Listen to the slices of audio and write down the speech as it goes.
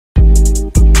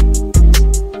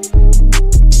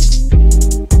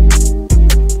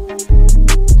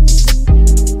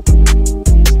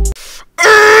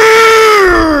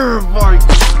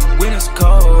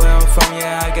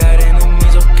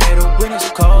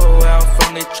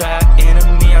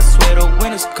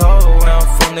it's cold. Where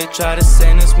I'm from, they try to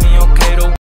sentence me, okay,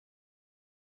 to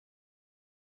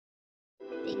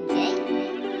Big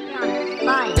J, you're on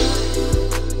fire.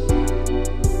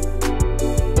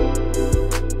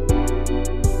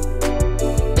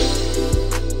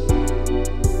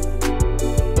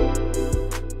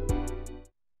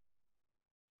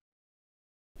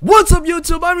 What's up,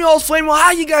 YouTube? I'm your host Flamo. How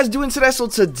you guys doing today? So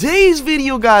today's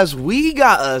video, guys, we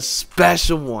got a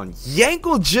special one.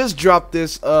 Yanko just dropped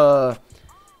this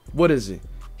what is it?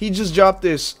 He just dropped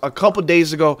this a couple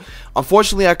days ago.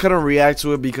 Unfortunately, I couldn't react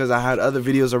to it because I had other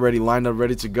videos already lined up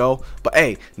ready to go. But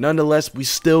hey, nonetheless, we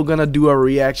still gonna do a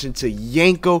reaction to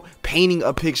Yanko painting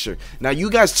a picture. Now, you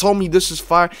guys told me this is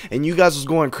fire, and you guys was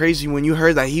going crazy when you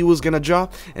heard that he was gonna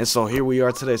drop. And so here we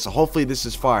are today. So hopefully this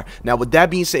is fire. Now, with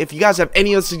that being said, if you guys have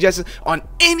any other suggestions on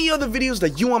any other videos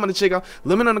that you want me to check out,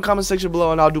 let me know in the comment section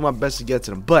below, and I'll do my best to get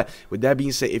to them. But with that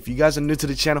being said, if you guys are new to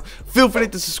the channel, feel free to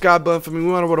hit the subscribe button for me.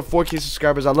 We want to go to 4K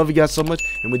subscribers. I love you guys so much.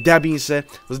 And with that being said,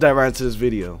 let's dive right into this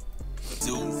video.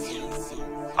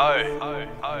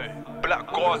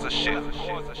 Black Gaza shit.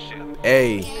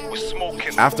 Hey, We're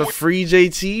smoking. after free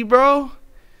JT, bro,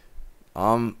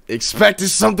 I'm expecting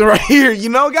something right here. You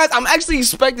know, guys, I'm actually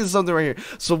expecting something right here.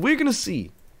 So we're gonna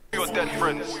see. Your dead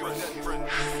friends.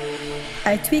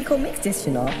 I tweak or mix this,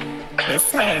 you know. It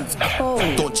sounds cold.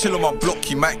 Don't chill on my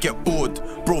block, you might get bored.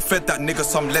 Bro fed that nigga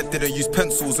some lead, didn't use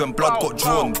pencils when blood got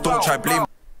drawn. Don't try blame.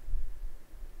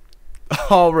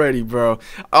 Already, bro.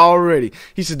 Already.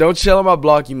 He said, don't chill on my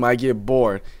block, you might get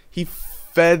bored. He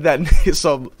fed that nigga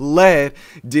some lead,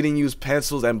 didn't use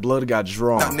pencils, and blood got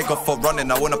drawn. That nigga for running,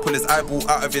 I wanna pull his eyeball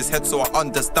out of his head so I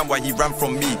understand why he ran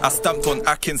from me. I stamped on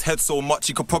Akin's head so much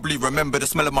he could probably remember the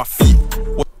smell of my feet.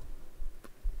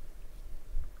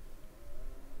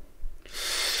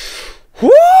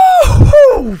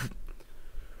 Woo!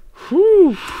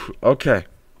 Whew. Okay.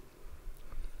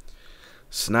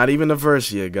 It's not even a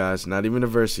verse yet, guys. Not even a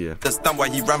verse yet. Understand why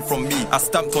he ran from me. I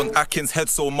stamped on Akin's head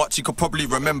so much he could probably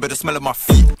remember the smell of my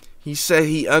feet. He said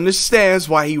he understands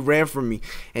why he ran from me,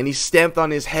 and he stamped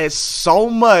on his head so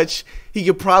much he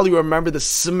could probably remember the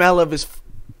smell of his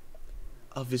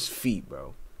feet,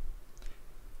 bro.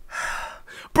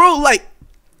 Bro, like,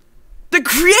 the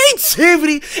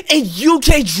creativity in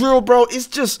Ukdrill, bro, is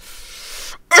just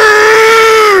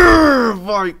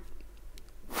like,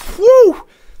 whoo,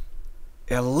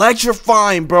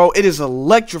 electrifying, bro. It is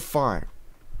electrifying.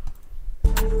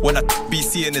 When I be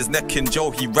seeing his neck in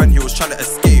jail, he ran, he was trying to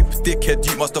escape. Dickhead,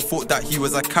 you must have thought that he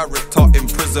was a character in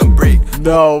Prison Break.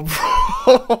 No,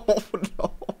 bro.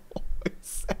 No.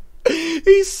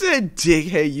 He said,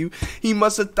 dickhead, you. He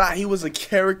must have thought he was a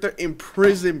character in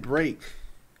Prison Break.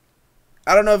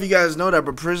 I don't know if you guys know that,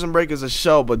 but Prison Break is a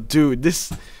show. But dude,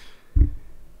 this,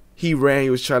 he ran,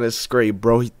 he was trying to scrape,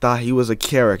 bro. He thought he was a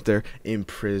character in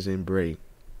Prison Break.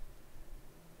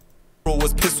 Bro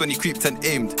was pissed when he creeped and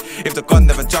aimed. If the gun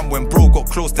never jammed when bro got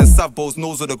close, then Savbo's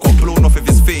nose would have got blown off of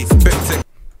his face. Better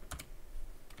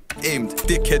aimed.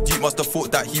 Dickhead, you must have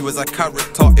thought that he was a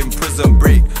character in Prison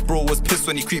Break. Bro was pissed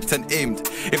when he creeped and aimed.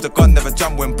 If the gun never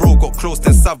jammed when bro got close,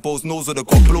 then Savbo's nose would have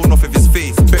got blown off of his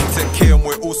face. Better K and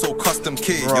we're also custom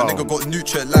K. Your nigga got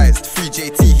neutralized. Free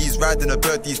JT, he's riding a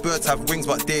bird. These birds have wings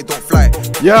but they don't fly.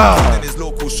 Yeah. In his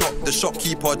local shop, the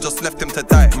shopkeeper just left him to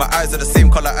die. My eyes are the same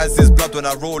color as his blood when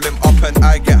I roll him up and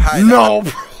I get high. No,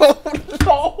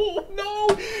 bro.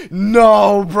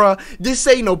 No, bro. This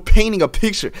ain't no painting a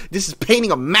picture. This is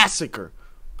painting a massacre.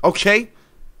 Okay?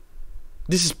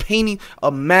 This is painting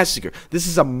a massacre. This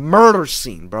is a murder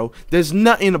scene, bro. There's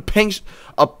nothing a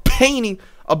painting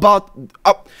about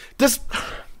this.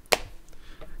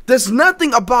 There's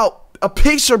nothing about a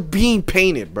picture being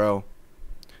painted, bro.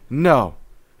 No.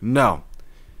 No.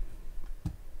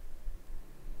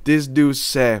 This dude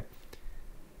said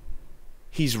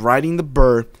he's riding the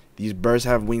bird. These birds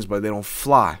have wings, but they don't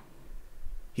fly.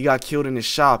 He got killed in his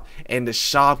shop, and the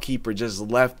shopkeeper just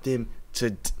left him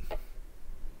to.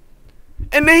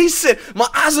 And then he said, my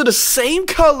eyes are the same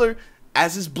color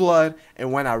as his blood,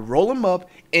 and when I roll him up,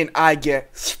 and I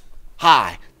get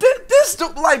high. This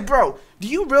like, bro, do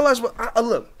you realize what?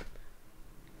 Look,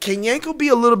 can Yanko be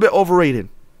a little bit overrated?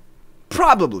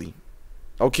 Probably.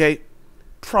 Okay?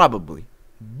 Probably.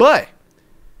 But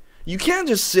you can't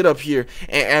just sit up here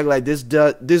and act like this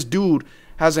dude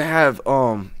doesn't have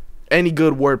any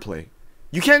good wordplay.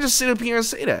 You can't just sit up here and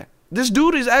say that. This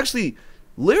dude is actually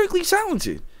lyrically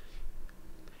talented.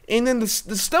 And then the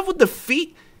stuff with the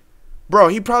feet, bro,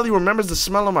 he probably remembers the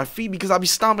smell of my feet because I be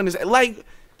stomping his like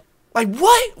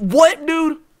what,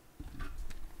 dude?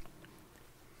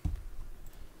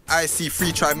 I see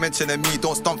free try mentioning me,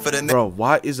 don't stump for the neck. Bro,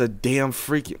 why is a damn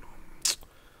freaking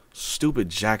Stupid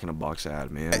Jack in the Box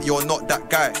ad, man. You're not that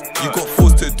guy. You got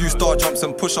forced to do star jumps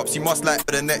and push-ups. You must like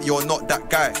the net. You're not that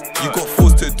guy. You got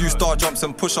forced to do star jumps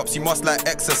and push-ups. You must like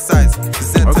exercise.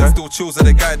 Z10 still chills at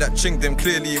the guy that chinged him.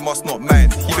 Clearly he must not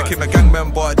mind. He became a gang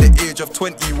member at the age of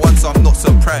 21, so I'm not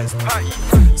surprised.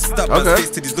 Stab man's face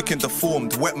till he's looking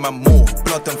deformed. Wet man more.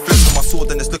 Blood and flesh on my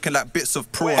sword and it's looking like bits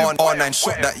of prawn. R9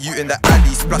 shot that you in the alley.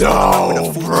 Splashed on the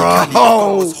man with a 40 cali.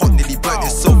 I was hot, nearly burnt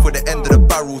himself with the end of the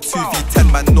barrel.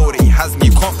 2v10 man know that he has me.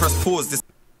 You can't press pause. This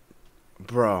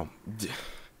bro,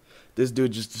 this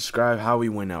dude just described how he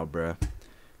went out, bro.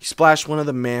 He splashed one of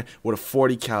the man with a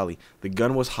 40 cali. The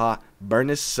gun was hot, burned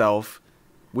himself.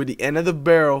 With the end of the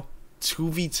barrel,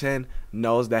 2v10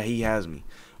 knows that he has me.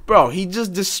 Bro, he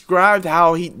just described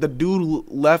how the dude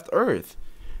left Earth.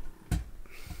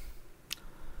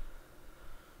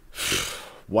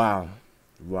 Wow.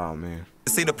 Wow, man.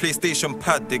 This ain't a PlayStation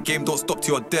pad, the game don't stop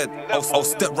till you're dead. I'll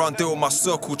step round there with my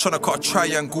circle, trying to cut a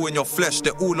triangle in your flesh.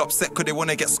 They're all upset cause they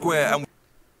wanna get square. And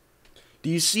do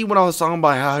you see what I was talking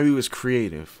about, how he was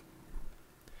creative?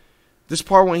 This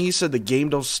part when he said the game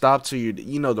don't stop till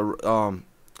you know,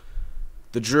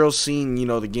 the drill scene, you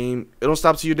know, the game, it don't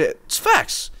stop till you're dead. It's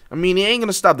facts. I mean, it ain't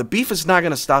gonna stop. The beef is not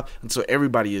gonna stop until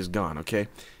everybody is gone, okay?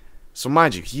 So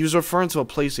mind you, he was referring to a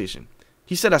PlayStation.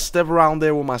 He said I step around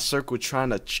there with my circle trying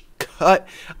to cut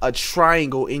a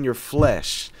triangle in your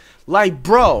flesh. Like,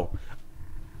 bro.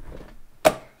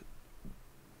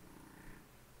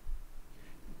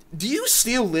 Do you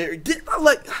steal lyrics?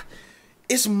 Like,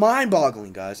 it's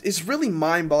mind-boggling, guys. It's really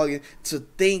mind-boggling to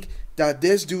think that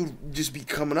this dude just be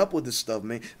coming up with this stuff,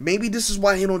 man. Maybe this is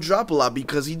why he don't drop a lot,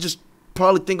 because he just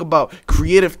probably think about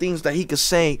creative things that he could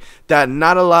say that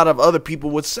not a lot of other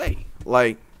people would say.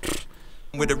 Like,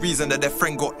 with the reason that their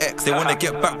friend got X, they wanna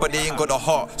get back but they ain't got the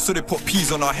heart, so they put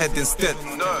peas on our head instead.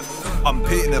 I'm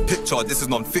painting a picture, this is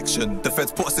non-fiction. The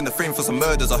feds put us in the frame for some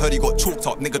murders. I heard he got choked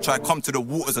up. Nigga tried come to the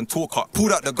waters and talk up.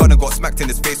 Pulled out the gun and got smacked in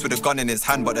his face with a gun in his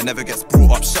hand, but it never gets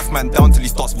brought up. Chef man down till he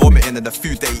starts vomiting and the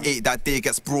food that he ate that day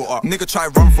gets brought up. Nigga try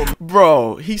run from.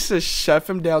 Bro, he says chef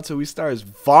him down till he starts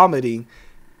vomiting.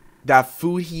 That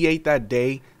food he ate that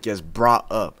day gets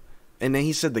brought up. And then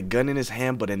he said the gun in his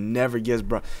hand, but it never gets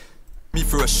brought. Me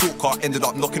through a shortcut, ended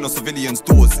up knocking on civilians'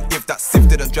 doors. If that sieve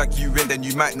didn't drag you in, then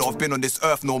you might not have been on this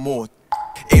earth no more.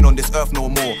 Ain't on this earth no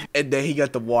more. And then he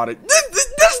got the water.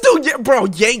 This dude, yeah, bro,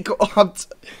 Yanko.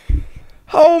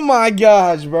 Oh my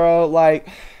gosh, bro. Like,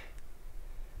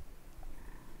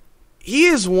 he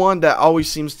is one that always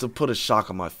seems to put a shock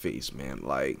on my face, man.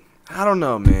 Like, I don't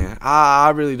know, man.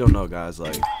 I really don't know, guys.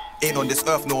 Like, ain't on this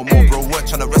earth no more, bro. Weren't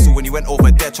trying to wrestle when he went over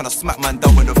there, trying to smack man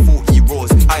down with a 40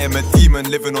 roars. I am a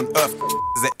demon living on earth.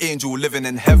 There's an angel living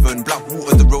in heaven. Black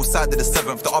water, the real side of the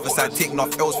seventh. The other side taking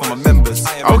off L's from my members.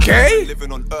 I am okay.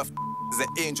 Living on earth. There's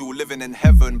an angel living in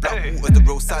heaven. Black water, the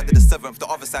real side of the seventh. The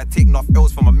other side taking off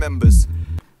L's from my members.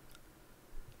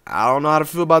 I don't know how to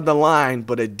feel about the line,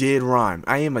 but it did rhyme.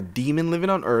 I am a demon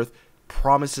living on earth.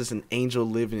 Promises an angel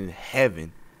living in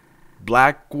heaven.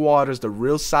 Black water's the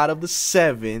real side of the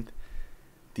seventh.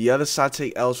 The other side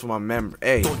take L's for my member.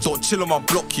 Hey, don't chill on my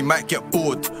block, you might get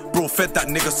bored. Bro fed that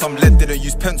nigga some lead, didn't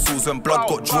use pencils when blood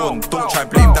got drawn. Don't try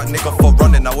blame that nigga for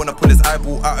running. I wanna pull his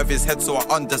eyeball out of his head so I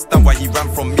understand why he ran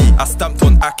from me. I stamped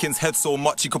on Akin's head so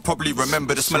much he could probably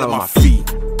remember the smell of my feet.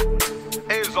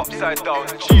 A's upside down,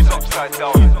 G's upside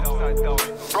down.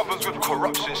 Brothers with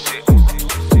corruption shit.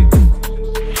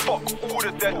 Fuck all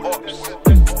the dead ops.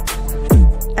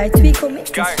 I tweak or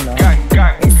mix this, you know.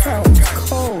 Gang. It sounds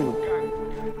cold.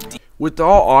 with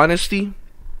all honesty,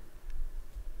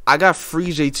 I got Free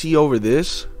JT over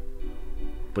this,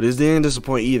 but it didn't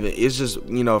disappoint either. It's just,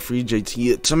 you know, Free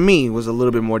JT to me was a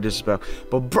little bit more disrespectful.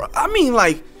 But bro, I mean,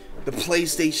 like the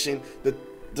PlayStation,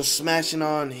 the smashing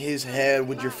on his head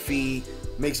with your feet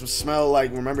makes him smell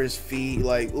like remember his feet,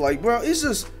 like bro, it's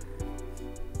just,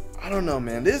 I don't know,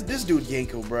 man. This dude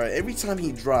Yanko, bro, every time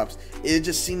he drops, it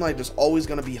just seems like there's always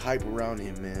gonna be hype around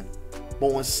him, man.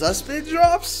 But when Suspect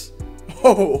drops,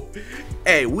 oh,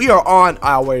 hey, we are on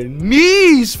our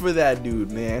knees for that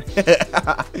dude, man.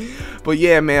 But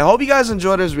yeah, man, hope you guys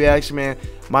enjoyed this reaction, man.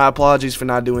 My apologies for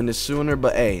not doing this sooner,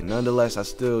 but hey, nonetheless, I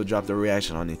still dropped a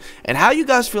reaction on it. And how you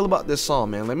guys feel about this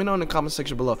song, man? Let me know in the comment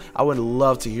section below. I would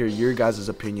love to hear your guys'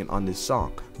 opinion on this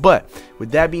song. But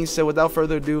with that being said, without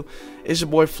further ado, it's your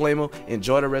boy Flamo.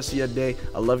 Enjoy the rest of your day.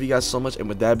 I love you guys so much. And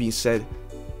with that being said,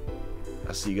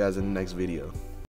 I'll see you guys in the next video.